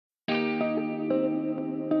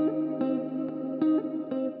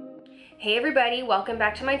Hey everybody, welcome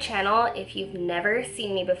back to my channel. If you've never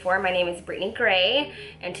seen me before, my name is Brittney Gray,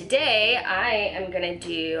 and today I am gonna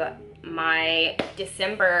do my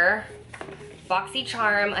December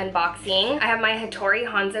BoxyCharm unboxing. I have my Hattori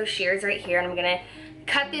Hanzo shears right here, and I'm gonna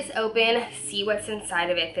cut this open, see what's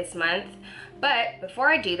inside of it this month. But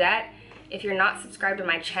before I do that, if you're not subscribed to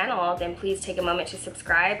my channel, then please take a moment to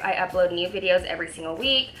subscribe. I upload new videos every single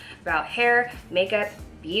week about hair, makeup,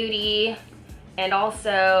 beauty, and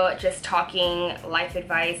also just talking life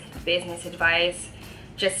advice, business advice.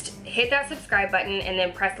 Just hit that subscribe button and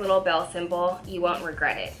then press the little bell symbol. You won't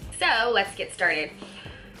regret it. So let's get started.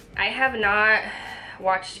 I have not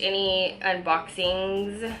watched any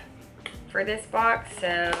unboxings for this box,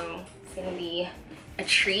 so it's gonna be a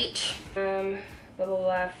treat.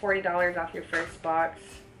 $40 off your first box.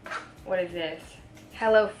 What is this?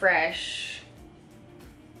 HelloFresh.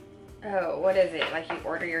 Oh, what is it? Like you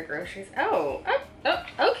order your groceries? Oh,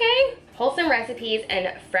 okay. Wholesome recipes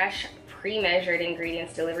and fresh pre-measured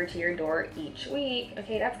ingredients delivered to your door each week.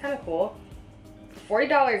 Okay, that's kind of cool.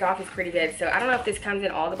 $40 off is pretty good. So I don't know if this comes in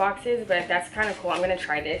all the boxes, but that's kind of cool. I'm gonna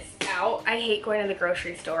try this out. I hate going to the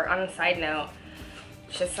grocery store. On a side note,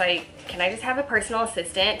 it's just like, can I just have a personal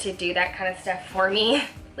assistant to do that kind of stuff for me?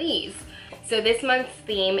 Please. So this month's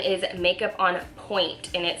theme is makeup on point,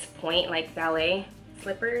 and it's point like ballet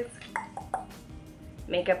slippers.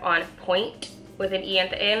 Makeup on point with an E at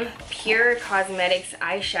the end. Pure Cosmetics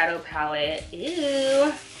eyeshadow palette.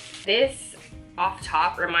 Ew. This off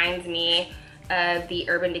top reminds me of the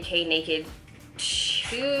Urban Decay Naked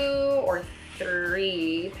 2 or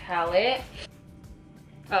 3 palette.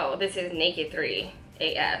 Oh, this is Naked 3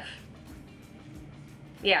 AF.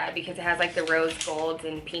 Yeah, because it has like the rose golds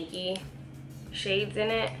and pinky shades in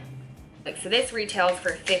it. Like, so this retails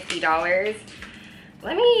for $50.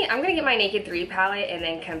 I'm gonna get my Naked 3 palette and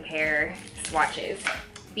then compare swatches.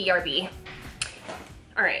 BRB.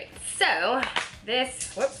 All right, so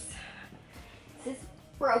this, whoops, this is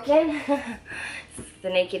broken. This is the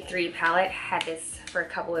Naked 3 palette. Had this for a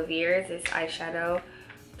couple of years. This eyeshadow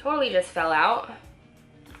totally just fell out.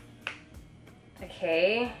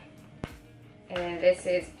 Okay, and then this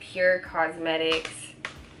is Pure Cosmetics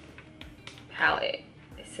palette.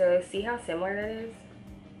 So see how similar that is?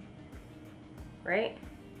 Right?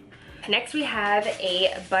 Next we have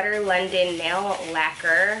a Butter London nail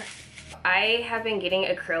lacquer. I have been getting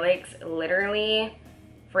acrylics literally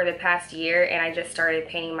for the past year, and I just started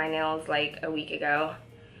painting my nails like a week ago.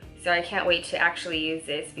 So I can't wait to actually use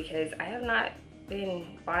this because I have not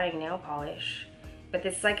been buying nail polish. But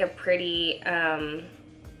this is like a pretty,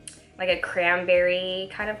 like a cranberry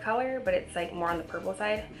kind of color, but it's like more on the purple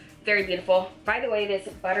side. Very beautiful. By the way, this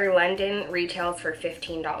Butter London retails for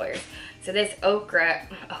 $15. So this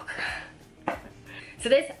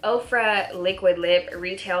Ofra liquid lip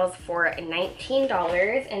retails for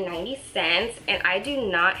 $19.90, and I do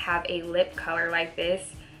not have a lip color like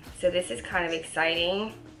this, so this is kind of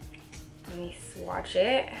exciting. Let me swatch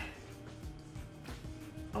it.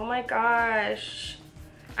 Oh my gosh.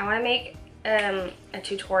 I want to make a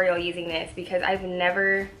tutorial using this because I do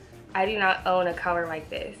not own a color like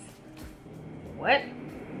this. What?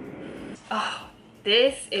 Oh,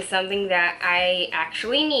 this is something that I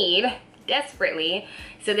actually need desperately.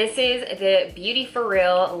 So this is the Beauty For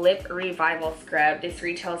Real Lip Revival Scrub. This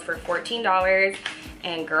retails for $14.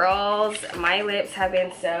 And girls, my lips have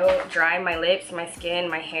been so dry. My lips, my skin,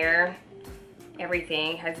 my hair,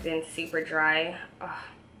 everything has been super dry. Oh.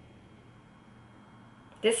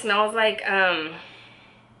 This smells like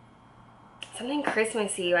something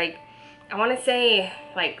Christmassy, like I want to say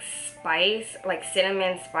like spice, like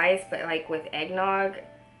cinnamon spice, but like with eggnog.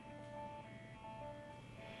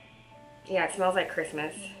 Yeah, it smells like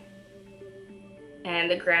Christmas. And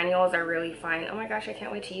the granules are really fine. Oh my gosh, I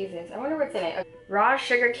can't wait to use this. I wonder what's in it. Raw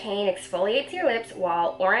sugar cane exfoliates your lips,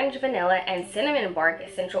 while orange, vanilla, and cinnamon bark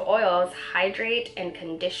essential oils hydrate and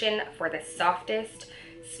condition for the softest,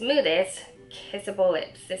 smoothest, kissable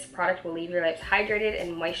lips. This product will leave your lips hydrated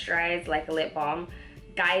and moisturized like a lip balm.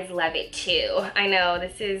 Guys love it too. I know, I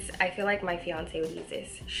feel like my fiance would use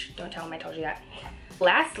this. Shh, don't tell him I told you that.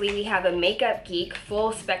 Lastly, we have a Makeup Geek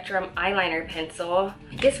Full Spectrum Eyeliner Pencil.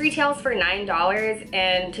 This retails for $9,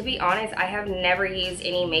 and to be honest, I have never used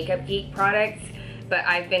any Makeup Geek products, but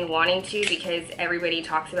I've been wanting to because everybody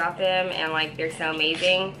talks about them and like they're so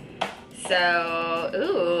amazing. So,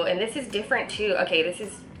 ooh, and this is different too. Okay, this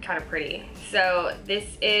is kind of pretty. So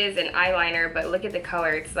this is an eyeliner, but look at the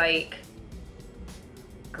color. It's like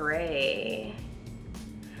gray,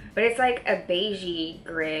 but it's like a beigey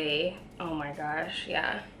gray. Oh my gosh,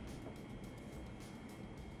 yeah.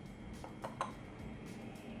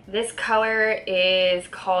 This color is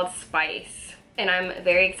called Spice, and I'm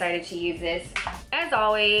very excited to use this. As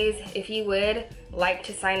always, if you would like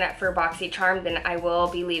to sign up for BoxyCharm, then I will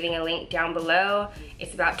be leaving a link down below.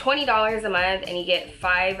 It's about $20 a month, and you get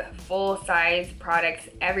 5 full-size products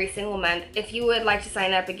every single month. If you would like to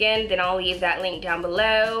sign up again, then I'll leave that link down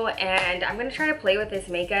below, and I'm gonna try to play with this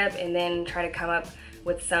makeup and then try to come up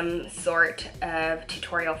with some sort of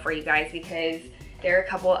tutorial for you guys, because there are a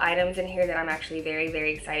couple items in here that I'm actually very,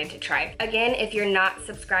 very excited to try. Again, if you're not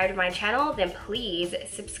subscribed to my channel, then please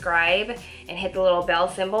subscribe and hit the little bell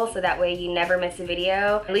symbol so that way you never miss a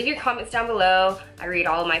video. Leave your comments down below. I read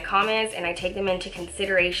all of my comments and I take them into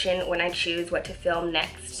consideration when I choose what to film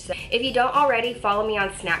next. So if you don't already, follow me on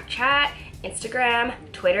Snapchat, Instagram,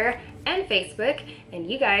 Twitter, and Facebook, and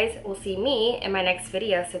you guys will see me in my next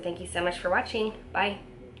video. So thank you so much for watching. Bye.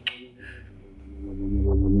 Thank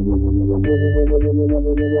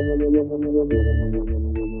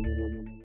you.